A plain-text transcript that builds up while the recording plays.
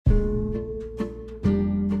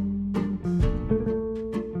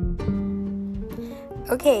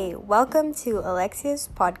Okay, welcome to Alexia's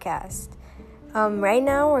podcast. Right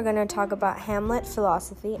now, we're going to talk about Hamlet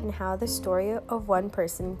philosophy and how the story of one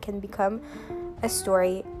person can become a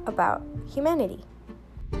story about humanity.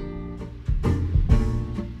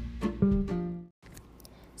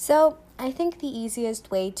 So, I think the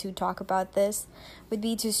easiest way to talk about this would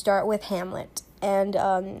be to start with Hamlet. And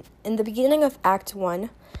in the beginning of Act 1,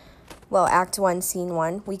 Scene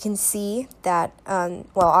 1, we can see that,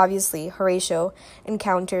 obviously, Horatio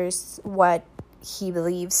encounters what he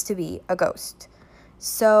believes to be a ghost.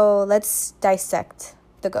 So let's dissect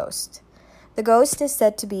the ghost. The ghost is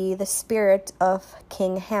said to be the spirit of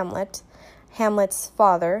King Hamlet, Hamlet's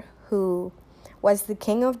father, who was the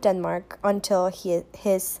king of Denmark until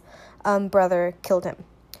his brother killed him.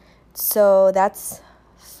 So that's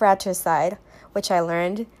fratricide, which I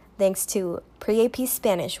learned thanks to pre-AP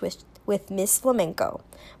Spanish with Miss Flamenco.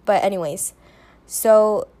 But anyways,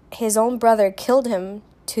 so his own brother killed him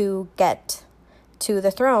to get to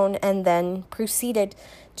the throne and then proceeded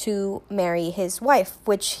to marry his wife,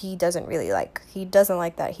 which he doesn't really like. He doesn't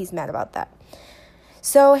like that. He's mad about that.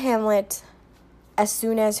 So Hamlet, as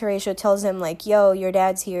soon as Horatio tells him, yo, your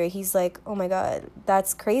dad's here, he's like, oh my God,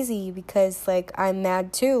 that's crazy because, I'm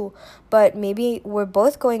mad too. But maybe we're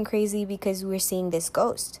both going crazy because we're seeing this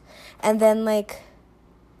ghost. And then,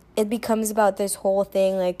 it becomes about this whole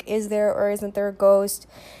thing, is there or isn't there a ghost?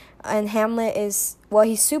 And Hamlet is,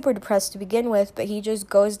 he's super depressed to begin with, but he just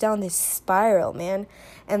goes down this spiral, man.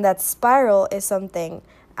 And that spiral is something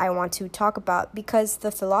I want to talk about because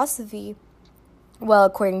the philosophy,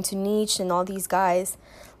 according to Nietzsche and all these guys,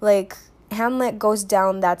 Hamlet goes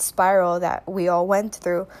down that spiral that we all went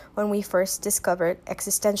through when we first discovered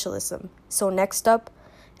existentialism. So next up,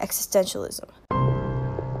 existentialism.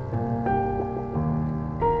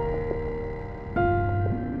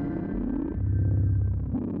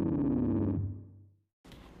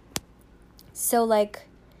 So,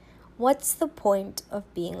 what's the point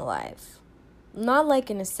of being alive? Not,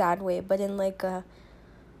 in a sad way, but in, a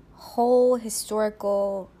whole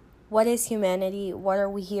historical, what is humanity, what are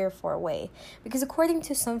we here for way? Because according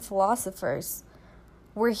to some philosophers,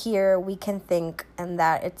 we're here, we can think, and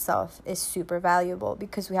that itself is super valuable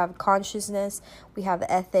because we have consciousness, we have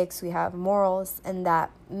ethics, we have morals, and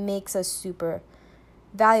that makes us super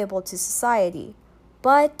valuable to society.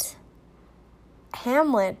 But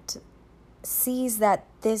Hamlet sees that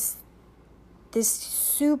this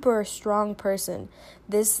super strong person,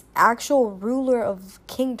 this actual ruler of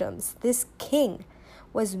kingdoms, this king,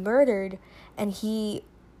 was murdered, and he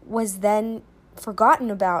was then forgotten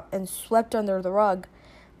about and swept under the rug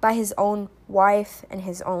by his own wife and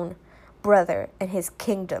his own brother and his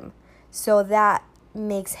kingdom. So that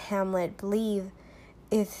makes Hamlet believe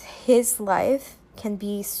if his life can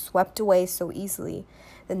be swept away so easily,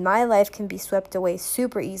 then my life can be swept away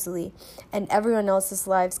super easily, and everyone else's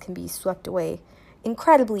lives can be swept away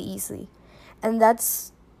incredibly easily. And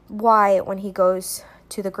that's why when he goes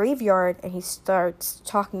to the graveyard and he starts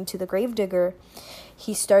talking to the gravedigger,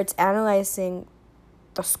 he starts analyzing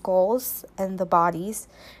the skulls and the bodies,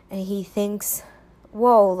 and he thinks,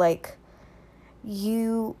 whoa,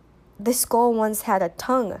 this skull once had a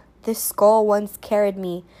tongue. This skull once carried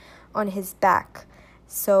me on his back.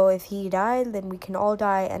 So if he died, then we can all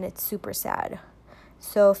die, and it's super sad.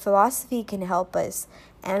 So philosophy can help us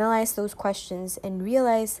analyze those questions and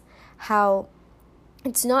realize how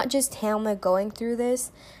it's not just Hamlet going through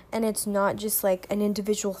this, and it's not just an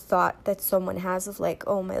individual thought that someone has of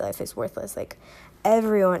oh, my life is worthless.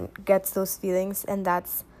 Everyone gets those feelings, and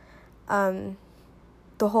that's the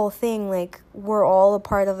whole thing. We're all a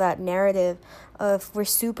part of that narrative of we're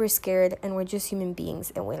super scared and we're just human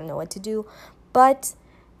beings and we don't know what to do. But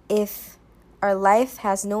if our life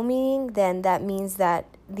has no meaning, then that means that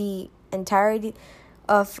the entirety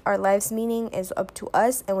of our life's meaning is up to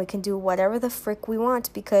us, and we can do whatever the frick we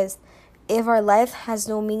want, because if our life has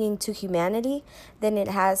no meaning to humanity, then it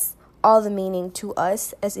has all the meaning to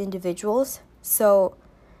us as individuals. So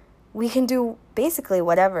we can do basically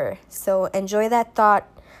whatever. So enjoy that thought.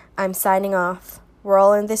 I'm signing off. We're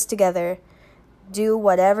all in this together. Do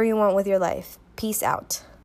whatever you want with your life. Peace out.